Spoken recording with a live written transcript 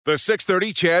The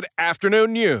 6:30 CHED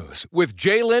Afternoon News with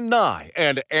Jaylen Nye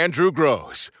and Andrew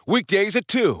Gross. Weekdays at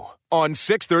 2 on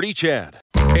 6:30 CHED.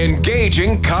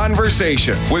 Engaging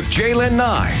conversation with Jaylen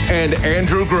Nye and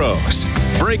Andrew Gross.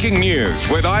 Breaking news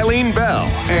with Eileen Bell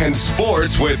and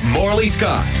sports with Morley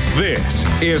Scott. This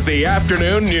is the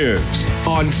Afternoon News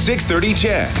on 6:30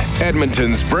 CHED,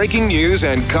 Edmonton's breaking news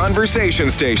and conversation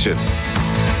station.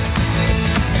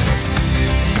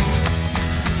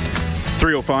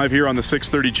 3:05 here on the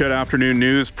 6:30 CHED Afternoon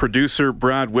News. Producer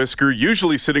Brad Whisker,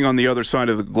 usually sitting on the other side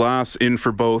of the glass, in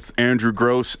for both Andrew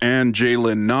Gross and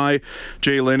Jaylen Nye.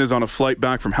 Jaylen is on a flight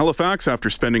back from Halifax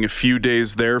after spending a few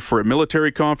days there for a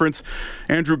military conference.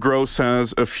 Andrew Gross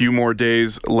has a few more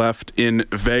days left in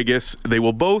Vegas. They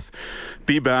will both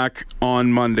be back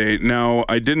on Monday. Now,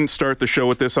 I didn't start the show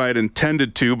with this. I had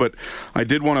intended to, but I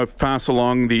did want to pass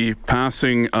along the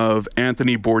passing of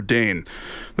Anthony Bourdain,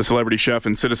 the celebrity chef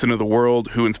and citizen of the world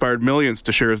who inspired millions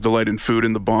to share his delight in food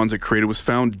and the bonds it created. Was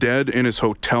found dead in his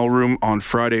hotel room on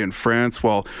Friday in France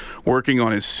while working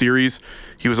on his series.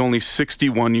 He was only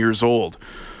 61 years old.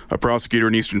 A prosecutor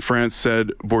in eastern France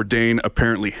said Bourdain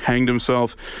apparently hanged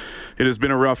himself. It has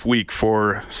been a rough week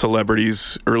for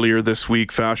celebrities. Earlier this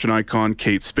week, fashion icon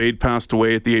Kate Spade passed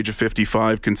away at the age of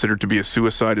 55, considered to be a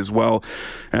suicide as well.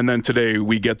 And then today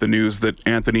we get the news that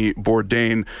Anthony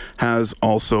Bourdain has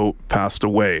also passed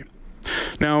away.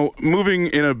 Now, moving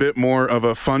in a bit more of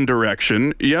a fun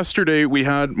direction, yesterday we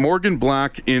had Morgan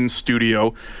Black in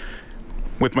studio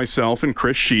with myself and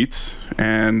Chris Sheets,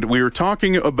 and we were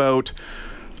talking about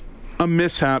a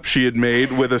mishap she had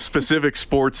made with a specific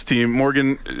sports team.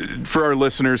 Morgan, for our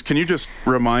listeners, can you just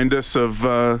remind us of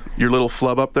your little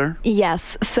flub up there?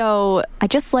 Yes. So I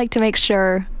just like to make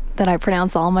sure that I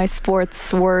pronounce all my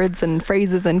sports words and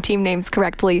phrases and team names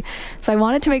correctly. So I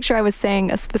wanted to make sure I was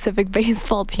saying a specific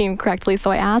baseball team correctly.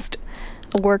 So I asked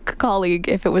a work colleague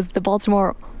if it was the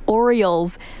Baltimore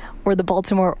Orioles or the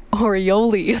Baltimore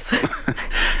Orioles.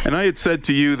 And I had said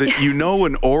to you that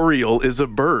an Oriole is a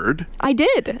bird. I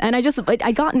did. And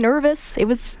I got nervous. It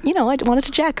was, I wanted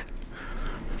to check.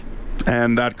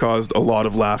 And that caused a lot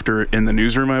of laughter in the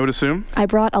newsroom, I would assume. I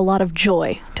brought a lot of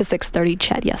joy to 6:30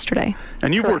 CHED yesterday.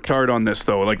 And you've worked hard on this,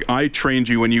 though. Like, I trained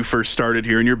you when you first started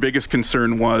here, and your biggest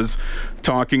concern was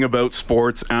talking about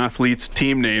sports, athletes,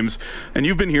 team names. And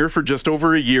you've been here for just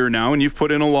over a year now, and you've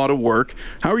put in a lot of work.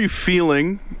 How are you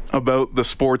feeling about the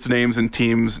sports names and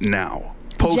teams now,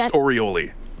 post-Oriole?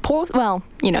 Well,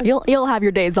 you'll have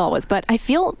your days always, but I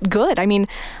feel good. I mean,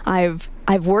 I've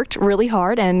worked really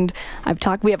hard, and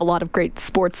we have a lot of great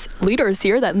sports leaders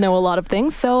here that know a lot of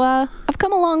things, so I've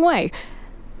come a long way.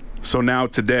 So now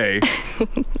today,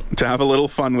 to have a little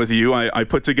fun with you, I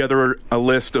put together a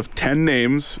list of 10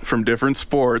 names from different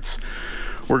sports.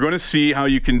 We're going to see how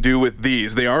you can do with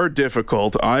these. They are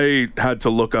difficult. I had to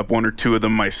look up one or two of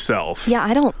them myself. Yeah,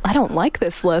 I don't like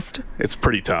this list. It's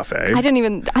pretty tough, eh? I don't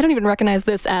even recognize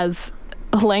this as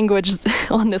a language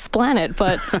on this planet,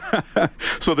 but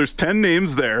So there's 10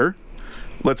 names there.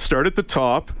 Let's start at the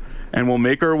top, and we'll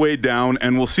make our way down,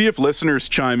 and we'll see if listeners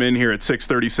chime in here at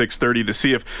 6:30 to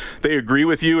see if they agree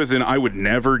with you, as in I would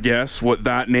never guess what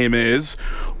that name is,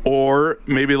 or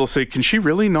maybe they'll say, can she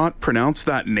really not pronounce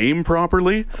that name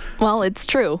properly? Well, it's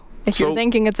true. If you're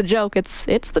thinking it's a joke, it's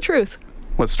the truth.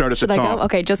 Let's start at the top. Should I go?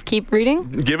 Okay, just keep reading.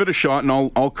 Give it a shot,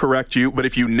 and I'll correct you, but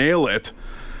if you nail it,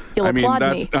 You'll applaud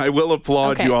me. I will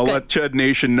applaud you. I'll let CHED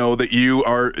Nation know that you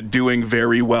are doing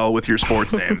very well with your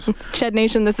sports names. CHED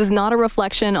Nation, this is not a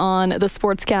reflection on the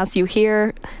sportscast you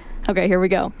hear. Okay, here we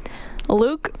go.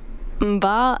 Luke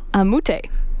Mbamute.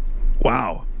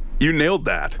 Wow. You nailed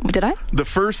that. Did I? The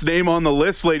first name on the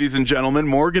list, ladies and gentlemen,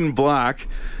 Morgan Black,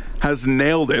 has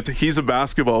nailed it. He's a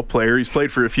basketball player. He's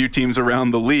played for a few teams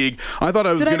around the league. I thought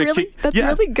I was going to really? That's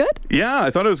really good? Yeah, I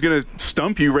thought I was going to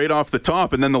stump you right off the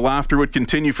top, and then the laughter would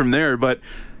continue from there, but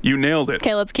you nailed it.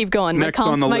 Okay, let's keep going. Next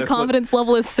on the list. My confidence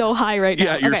level is so high right now.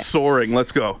 Yeah, you're soaring.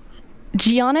 Let's go.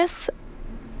 Giannis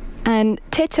and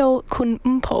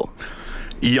Antetokounmpo.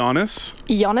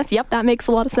 Giannis, yep, that makes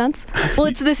a lot of sense. Well,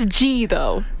 it's this G,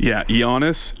 though. Yeah,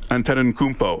 Giannis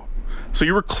Antetokounmpo. So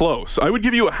you were close. I would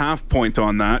give you a half point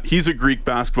on that. He's a Greek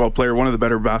basketball player, one of the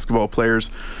better basketball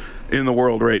players in the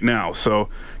world right now. So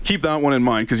keep that one in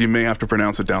mind, because you may have to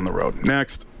pronounce it down the road.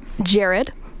 Next.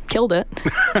 Jared. Killed it.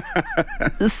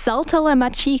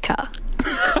 Saltalamacchica.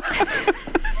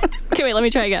 Okay, wait, let me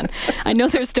try again. I know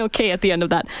there's no K at the end of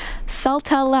that.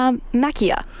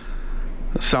 Saltalamacchia.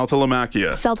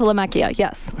 Saltalamacchia,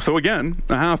 yes. So again,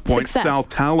 a half point. Success.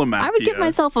 Saltalamacchia. I would give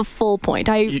myself a full point.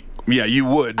 I Yeah, you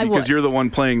would, because you're the one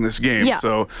playing this game. Yeah.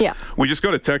 So we just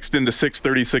got a text into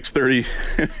 630,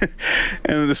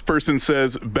 and this person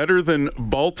says, better than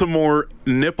Baltimore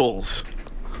nipples.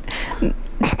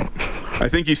 I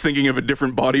think he's thinking of a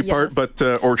different body part, but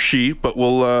or she, but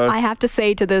we'll... I have to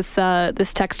say to this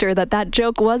this texter that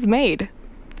joke was made.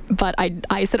 But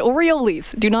I said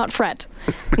Orioles. Do not fret.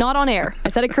 Not on air. I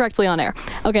said it correctly on air.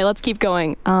 Okay, let's keep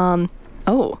going. Adeni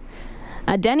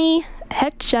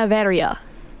Hechavarria.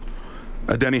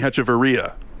 Adeni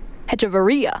Hechavarria.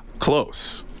 Hechavarria.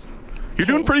 Close. You're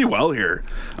doing pretty well here.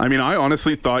 I mean, I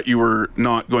honestly thought you were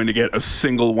not going to get a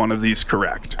single one of these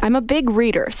correct. I'm a big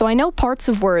reader, so I know parts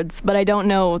of words, but I don't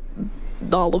know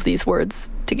all of these words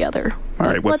together. All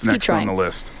right, what's next on the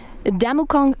list?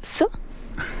 Damukong Su.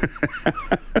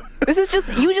 This is just,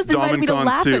 you just invited me to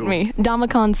laugh at me.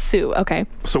 Damukong Su. Okay.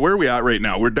 So where are we at right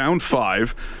now? We're down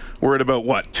 5. We're at about,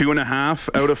 what,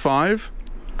 2.5 out of 5?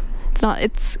 It's not,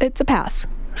 it's a pass.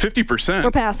 50%.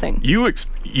 We're passing.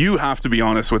 You have to be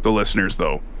honest with the listeners,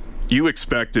 though. You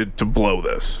expected to blow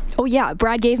this. Oh, yeah.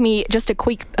 Brad gave me just a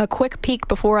quick peek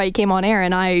before I came on air,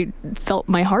 and I felt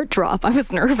my heart drop. I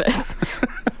was nervous.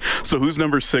 So who's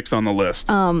number 6 on the list?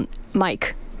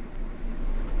 Mike.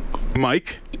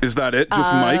 Mike? Is that it?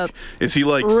 Just Mike? Is he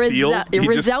like Seal?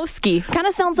 Wazowski. Kind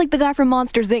of sounds like the guy from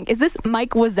Monsters, Inc. Is this Mike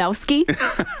Wazowski?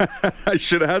 I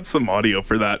should have had some audio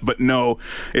for that, but no,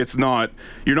 it's not.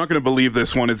 You're not going to believe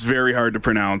this one. It's very hard to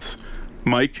pronounce.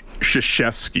 Mike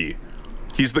Krzyzewski.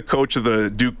 He's the coach of the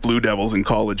Duke Blue Devils in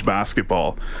college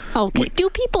basketball. Okay. Do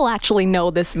people actually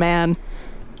know this man?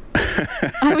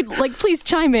 I would please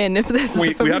chime in if this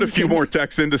is we had a few more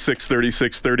texts into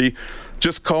 630.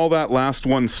 Just call that last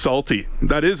one Salty.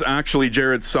 That is actually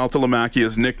Jared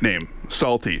Saltalamakia's nickname,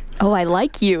 Salty. Oh, I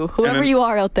like you, whoever you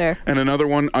are out there. And another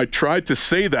one, I tried to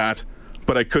say that,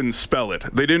 but I couldn't spell it.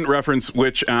 They didn't reference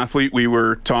which athlete we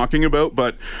were talking about,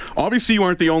 but obviously you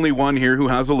aren't the only one here who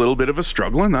has a little bit of a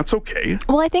struggle, and that's okay.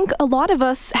 Well, I think a lot of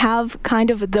us have kind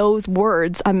of those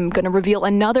words. I'm going to reveal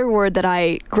another word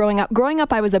that growing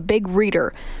up, I was a big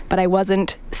reader, but I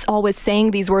wasn't always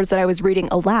saying these words that I was reading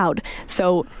aloud.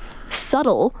 So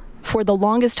subtle, for the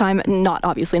longest time, not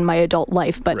obviously in my adult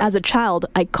life, but as a child,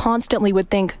 I constantly would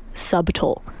think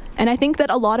subtle. And I think that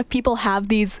a lot of people have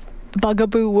these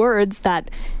bugaboo words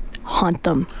that haunt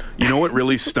them. You know what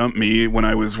really stumped me when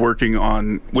I was working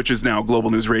on, which is now Global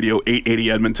News Radio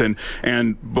 880 Edmonton,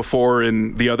 and before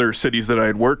in the other cities that I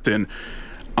had worked in,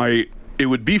 it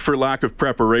would be for lack of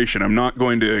preparation. I'm not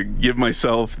going to give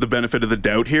myself the benefit of the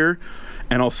doubt here,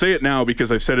 and I'll say it now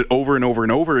because I've said it over and over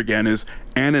and over again, is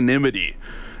anonymity.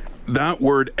 That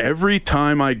word, every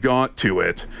time I got to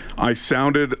it, I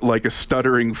sounded like a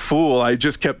stuttering fool. I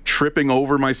just kept tripping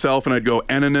over myself, and I'd go,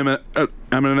 and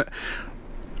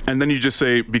then you just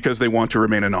say, because they want to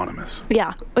remain anonymous.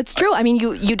 Yeah, it's true. I mean,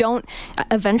 you don't,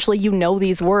 eventually you know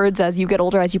these words as you get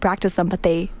older, as you practice them, but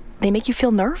they make you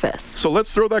feel nervous. So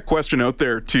let's throw that question out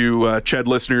there to Ched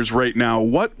listeners right now.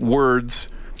 What words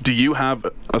do you have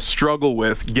a struggle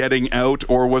with getting out,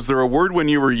 or was there a word when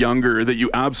you were younger that you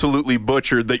absolutely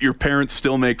butchered that your parents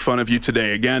still make fun of you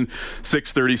today? Again,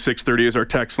 630 is our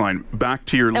text line. Back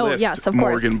to your list, yes, of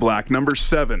Morgan course. Black. Number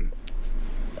 7.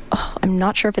 Oh, I'm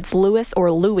not sure if it's Lewis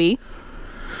or Louis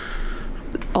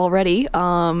already.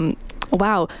 Wow.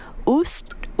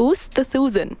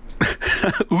 Oostathuzen.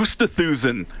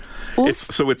 Oostathuzen.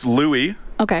 It's Louis.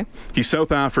 Okay. He's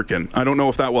South African. I don't know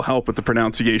if that will help with the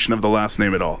pronunciation of the last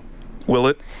name at all. Will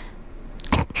it?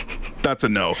 That's a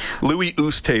no. Louis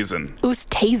Oosthuizen.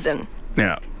 Oosthuizen.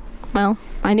 Yeah. Well,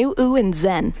 I knew oo and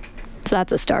zen, so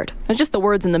that's a start. It's just the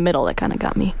words in the middle that kind of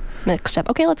got me mixed up.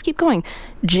 Okay, let's keep going.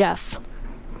 Jeff.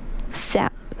 Samardzija?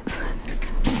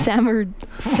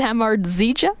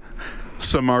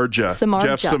 Samardzija.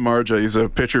 Jeff Samardzija. He's a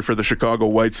pitcher for the Chicago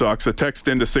White Sox. A text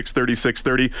into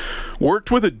 630. Worked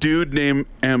with a dude named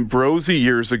Ambrosi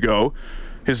years ago.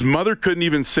 His mother couldn't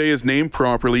even say his name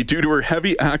properly due to her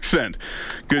heavy accent.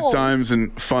 Good times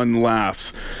and fun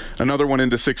laughs. Another one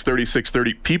into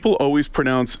 630. People always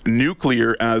pronounce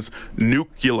nuclear as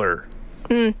nuclear.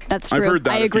 That's true. I've heard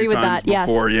that I agree with times that.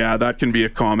 before. Yes. Yeah, that can be a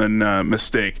common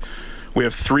mistake. We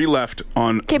have 3 left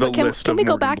on the list. Can we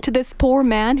go back to this poor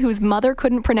man whose mother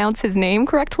couldn't pronounce his name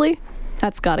correctly?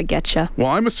 That's got to get you.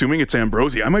 Well, I'm assuming it's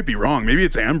Ambrosi. I might be wrong. Maybe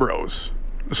it's Ambrose.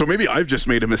 So maybe I've just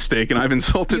made a mistake and I've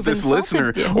insulted this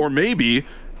listener. Or maybe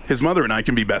his mother and I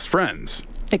can be best friends.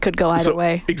 It could go either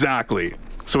way. Exactly.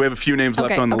 So we have a few names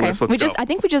left on the list. Let's go. I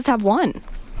think we just have one.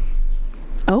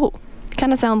 Oh,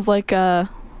 kind of sounds like a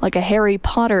Harry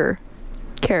Potter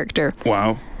character.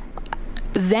 Wow.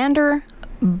 Xander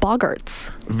Bogarts.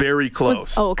 Very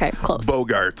close. Okay, close.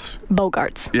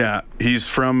 Bogarts. Yeah, he's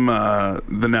from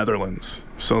the Netherlands.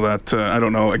 So that, I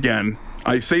don't know, again,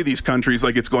 I say these countries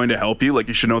like it's going to help you, like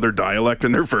you should know their dialect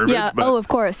and their verbiage. Yeah, but of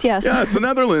course, yes. Yeah, it's the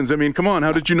Netherlands. I mean, come on,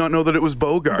 how did you not know that it was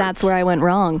Bogarts? That's where I went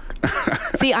wrong.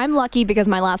 See, I'm lucky because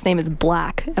my last name is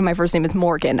Black and my first name is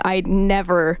Morgan. I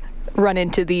never run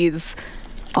into these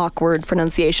awkward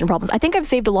pronunciation problems. I think I've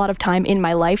saved a lot of time in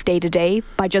my life day to day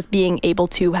by just being able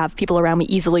to have people around me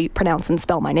easily pronounce and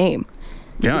spell my name.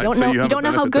 Yeah, you don't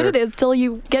know how good it is till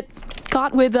you get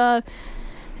caught with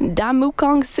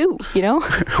Damukong Su, you know?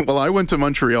 Well, I went to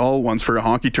Montreal once for a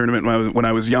hockey tournament when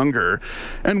I was younger,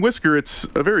 and Whisker, it's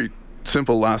a very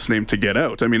simple last name to get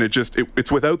out. I mean,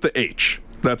 it's without the H.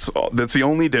 That's the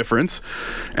only difference.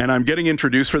 And I'm getting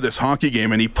introduced for this hockey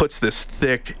game, and he puts this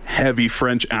thick, heavy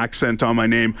French accent on my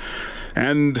name.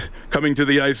 And coming to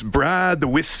the ice, Brad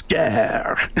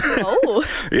Whisker. Oh.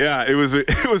 Yeah, it was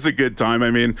a good time.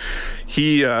 I mean,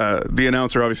 the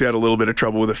announcer obviously had a little bit of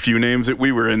trouble with a few names.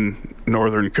 We were in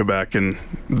northern Quebec, and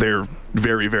they're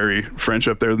very, very French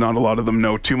up there. Not a lot of them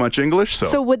know too much English.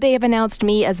 So would they have announced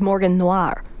me as Morgan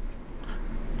Noir?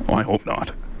 Well, I hope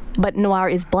not. But noir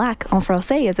is black en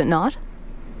français, is it not?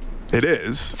 It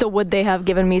is. So would they have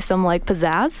given me some,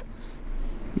 pizzazz?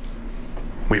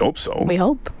 We hope so. We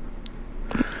hope.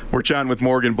 We're chatting with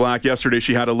Morgan Black. Yesterday,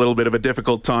 she had a little bit of a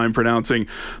difficult time pronouncing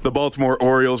the Baltimore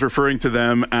Orioles, referring to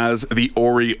them as the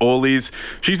Orioles.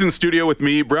 She's in studio with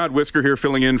me, Brad Whisker here,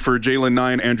 filling in for Jalen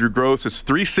Nye and Andrew Gross. It's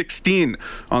 3:16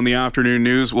 on the afternoon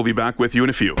news. We'll be back with you in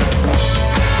a few.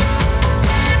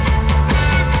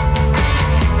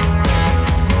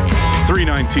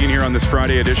 3:19 here on this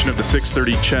Friday edition of the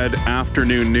 6:30 CHED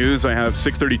Afternoon News. I have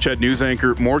 6:30 CHED News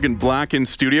anchor Morgan Black in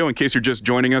studio. In case you're just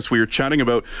joining us, we were chatting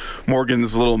about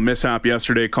Morgan's little mishap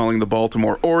yesterday, calling the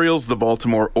Baltimore Orioles the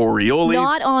Baltimore Orioles.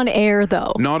 Not on air,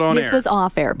 though. Not on air. This was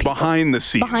off air. People. Behind the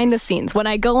scenes. Behind the scenes. When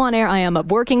I go on air, I am a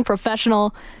working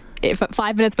professional. If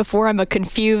 5 minutes before I'm a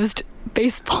confused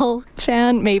baseball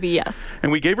fan, maybe yes.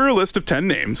 And we gave her a list of 10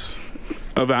 names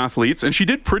of athletes, and she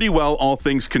did pretty well, all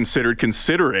things considered,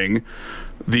 considering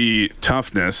the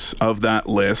toughness of that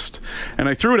list. And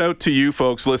I threw it out to you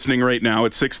folks listening right now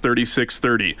at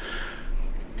 6:30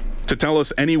 to tell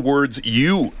us any words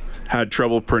you had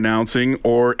trouble pronouncing,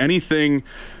 or anything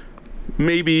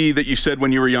maybe that you said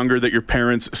when you were younger that your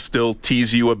parents still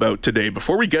tease you about today.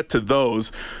 Before we get to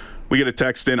those, we get a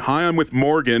text in. Hi, I'm with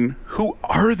Morgan. Who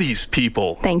are these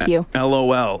people? Thank you.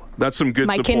 LOL. That's some good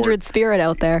support. My kindred spirit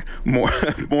out there.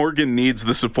 Morgan needs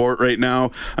the support right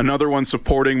now. Another one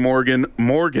supporting Morgan.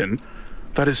 Morgan,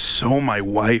 that is so my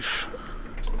wife.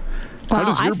 Wow, how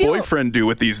does your boyfriend do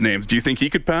with these names? Do you think he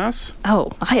could pass?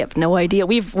 Oh, I have no idea.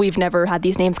 We've never had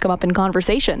these names come up in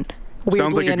conversation.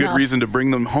 Sounds like a good reason to bring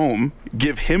them home,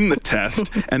 give him the test,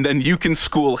 and then you can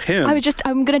school him.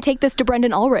 I'm going to take this to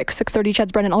Brendan Ulrich, 6:30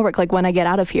 CHED's Brendan Ulrich, when I get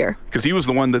out of here. Because he was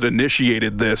the one that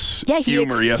initiated this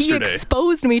humor yesterday. He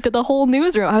exposed me to the whole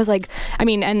newsroom. I was like,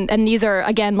 and these are,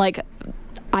 again,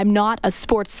 I'm not a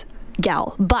sports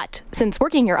gal, but since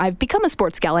working here, I've become a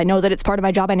sports gal. I know that it's part of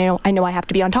my job. I know I have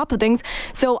to be on top of things.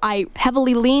 So I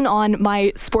heavily lean on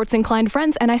my sports-inclined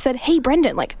friends, and I said, hey,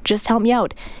 Brendan, just help me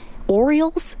out.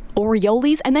 Orioles?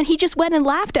 Orioles? And then he just went and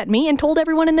laughed at me and told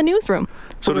everyone in the newsroom.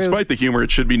 So despite the humor, it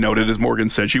should be noted, as Morgan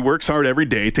said, she works hard every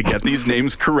day to get these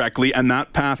names correctly, and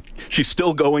that path, she's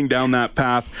still going down that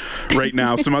path right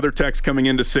now. Some other text coming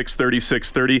into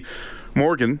 6:30.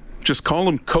 Morgan, just call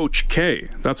him Coach K.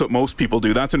 That's what most people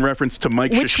do. That's in reference to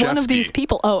Mike Krzyzewski. Which one of these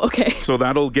people? Oh, okay. So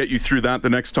that'll get you through that the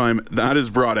next time that is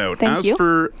brought out. Thank you. As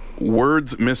for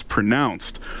words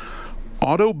mispronounced,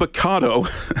 autobocado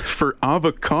for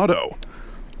avocado.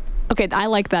 Okay, I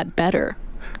like that better.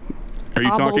 Are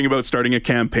you talking about starting a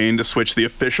campaign to switch the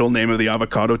official name of the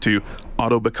avocado to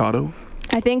autobocado?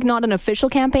 I think not an official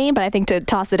campaign, but I think to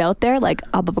toss it out there,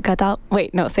 avocado.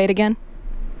 Wait, no, say it again.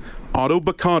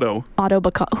 Autobocado.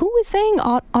 Autobocado. Who is saying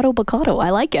autobocado? I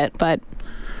like it, but...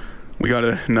 We got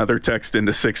another text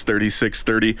into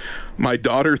 6:30. My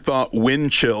daughter thought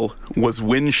wind chill was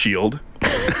windshield.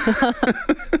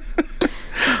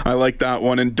 I like that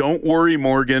one. And don't worry,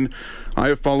 Morgan. I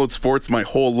have followed sports my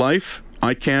whole life.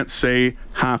 I can't say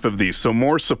half of these, so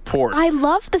more support. I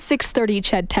love the 6:30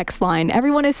 CHED text line.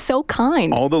 Everyone is so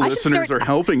kind. All the listeners are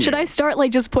helping you. Should I start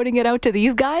just putting it out to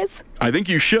these guys? I think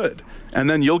you should. And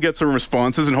then you'll get some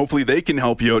responses, and hopefully they can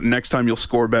help you out. Next time you'll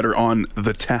score better on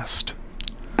the test.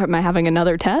 Am I having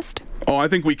another test? Oh, I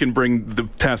think we can bring the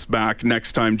test back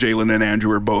next time Jalen and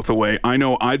Andrew are both away. I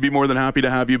know I'd be more than happy to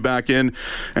have you back in,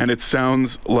 and it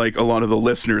sounds like a lot of the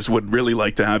listeners would really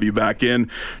like to have you back in.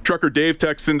 Trucker Dave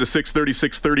texts into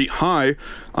 630. Hi,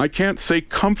 I can't say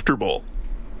comfortable.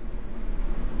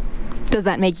 Does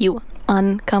that make you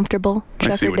uncomfortable,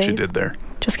 Trucker I see what Dave? you did there.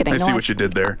 Just kidding. I see what you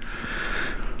did there.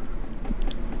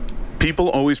 People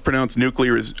always pronounce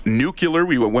nuclear as nuclear.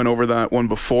 We went over that one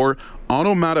before.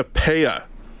 Onomatopoeia.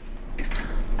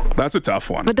 That's a tough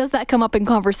one. But does that come up in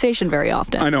conversation very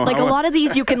often? I know. Like a lot of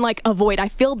these you can like avoid. I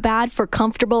feel bad for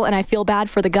comfortable, and I feel bad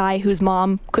for the guy whose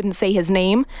mom couldn't say his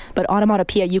name. But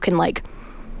onomatopoeia, you can like,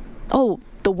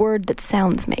 the word that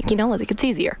sounds make. Like it's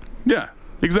easier. Yeah,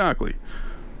 exactly.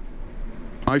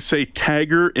 I say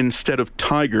tagger instead of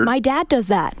tiger. My dad does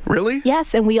that. Really?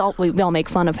 Yes, and we all make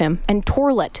fun of him. And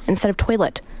toilet instead of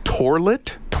toilet.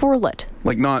 Toilet? Toilet.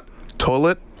 Like not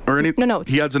toilet or anything? No.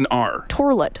 He adds an R.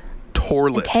 Toilet.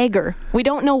 Toilet. Tagger. We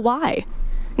don't know why.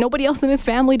 Nobody else in his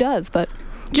family does, but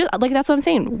just like that's what I'm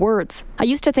saying. Words. I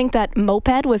used to think that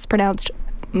moped was pronounced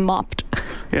mopped.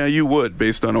 Yeah, you would,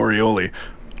 based on Orioli.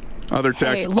 Other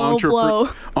text, low blow.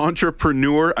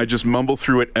 Entrepreneur. I just mumble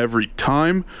through it every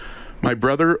time. My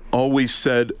brother always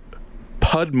said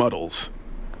pud muddles.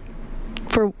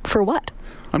 For what?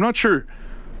 I'm not sure.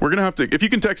 We're going to have to, if you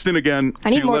can text in again I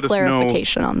need to more let us know.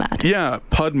 clarification on that. Yeah,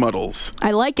 pud muddles.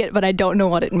 I like it, but I don't know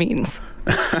what it means.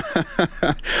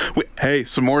 Hey,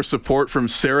 some more support from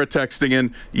Sarah texting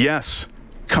in. Yes,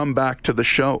 come back to the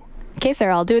show. Okay,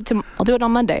 Sarah, I'll do it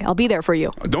on Monday. I'll be there for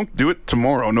you. Don't do it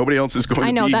tomorrow. Nobody else is going to be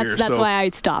here. I know, that's why I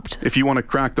stopped. If you want to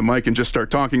crack the mic and just start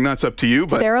talking, that's up to you.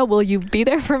 But Sarah, will you be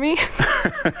there for me?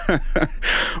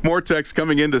 More text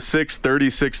coming into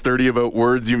 630 about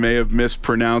words you may have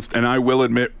mispronounced. And I will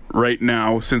admit right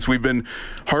now, since we've been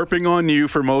harping on you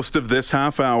for most of this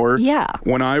half hour, yeah.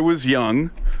 When I was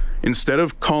young, instead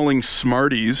of calling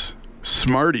Smarties,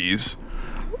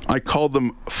 I called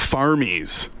them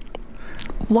Farmies.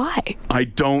 Why? I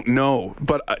don't know.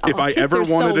 But if I ever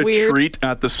wanted a treat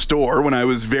at the store when I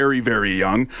was very, very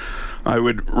young, I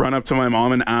would run up to my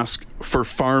mom and ask for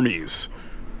Farmies.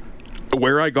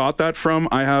 Where I got that from,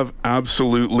 I have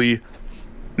absolutely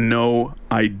no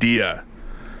idea.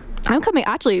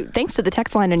 Actually, thanks to the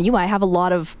text line and you, I have a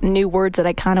lot of new words that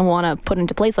I kind of want to put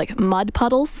into place, like mud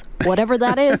puddles, whatever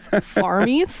that is,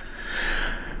 Farmies.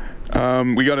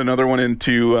 We got another one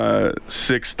into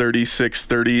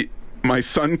 630. My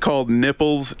son called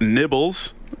nipples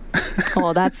nibbles.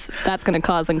 Oh, that's going to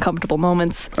cause uncomfortable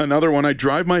moments. Another one, I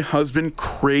drive my husband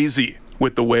crazy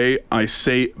with the way I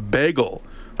say bagel.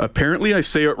 Apparently I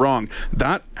say it wrong.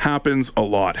 That happens a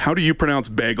lot. How do you pronounce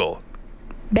bagel?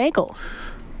 Bagel.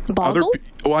 Boggle?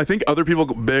 I think other people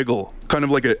go bagel, kind of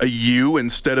like a U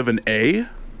instead of an A.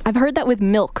 I've heard that with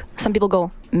milk. Some people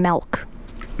go milk.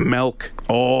 Milk.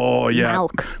 Oh, yeah.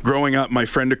 Milk. Growing up, my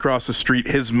friend across the street,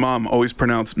 his mom always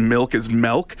pronounced milk as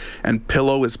milk and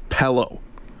pillow as pillow.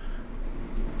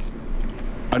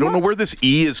 I don't know where this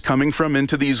E is coming from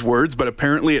into these words, but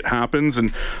apparently it happens,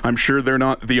 and I'm sure they're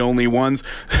not the only ones.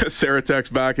 Sarah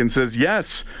texts back and says,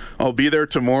 yes, I'll be there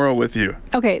tomorrow with you.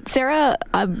 Okay, Sarah's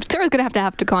going to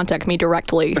have to contact me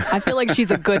directly. I feel like she's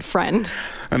a good friend.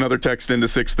 Another text into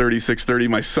 630.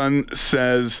 My son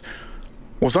says,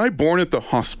 was I born at the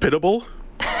hospitable?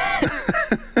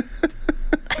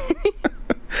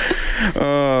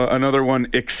 Another one,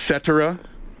 etc.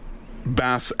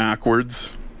 Bass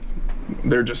backwards.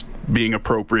 They're just being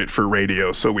appropriate for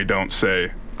radio, so we don't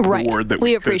say the word that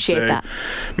we appreciate could say. That.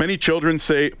 Many children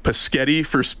say paschetti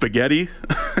for spaghetti.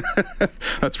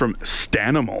 That's from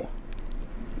Stanimal.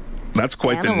 That's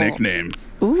quite the nickname.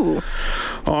 Ooh.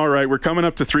 All right, we're coming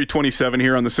up to 3:27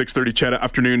 here on the 6:30 Ched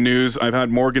Afternoon News. I've had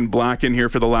Morgan Black in here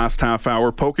for the last half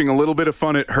hour, poking a little bit of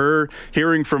fun at her,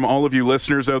 hearing from all of you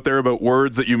listeners out there about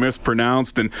words that you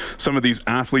mispronounced and some of these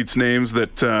athletes' names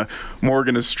that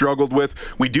Morgan has struggled with.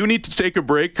 We do need to take a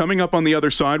break. Coming up on the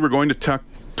other side, we're going to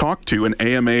talk to an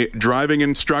AMA driving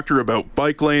instructor about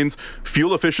bike lanes,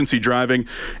 fuel efficiency driving,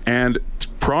 and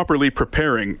properly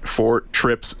preparing for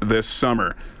trips this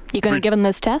summer. You going to give him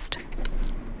this test?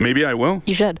 Maybe I will.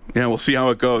 You should. Yeah, we'll see how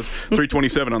it goes.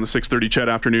 3:27 on the 6:30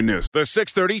 Ched Afternoon News. The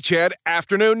 6:30 Ched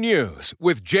Afternoon News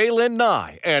with Jaylen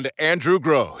Nye and Andrew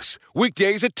Gross.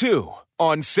 Weekdays at 2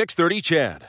 on 6:30 Ched.